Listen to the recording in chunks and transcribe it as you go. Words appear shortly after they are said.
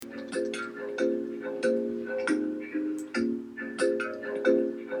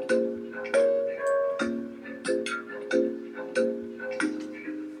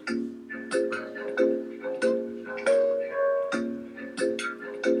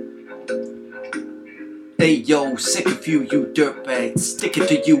Hey yo, sick of you dirtbags, sticking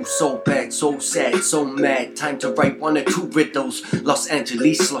to you so bad, so sad, so mad. Time to write one or two riddles. Los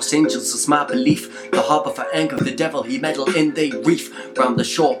Angeles, Los Angeles is my belief. The harbour for anger, the devil, he meddle in they reef. Round the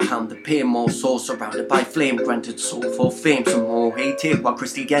shore, pound the pier, more soul surrounded by flame. Granted soul for fame, some more hate here while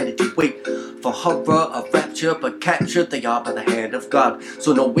Christianity wait for horror of rapture, but captured they are by the hand of God.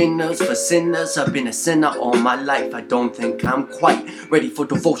 So no winners for sinners. I've been a sinner all my life. I don't think I'm quite ready for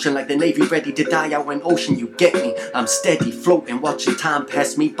devotion, like the Navy ready to die out in ocean. You get me? I'm steady floating, watching time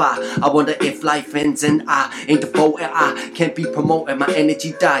pass me by. I wonder if life ends and I ain't devoted. I can't be promoted, my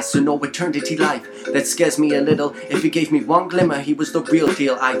energy dies, so no eternity life. That scares me a little. If he gave me one glimmer, he was the real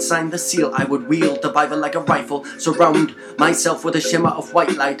deal. I'd sign the seal, I would wield the Bible like a rifle. Surround myself with a shimmer of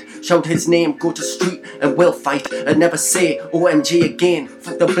white light. Shout his name, go to street and we'll fight. And never say OMG again.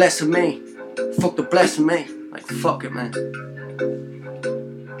 Fuck the blasphemy. Fuck the blasphemy. Like fuck it, man.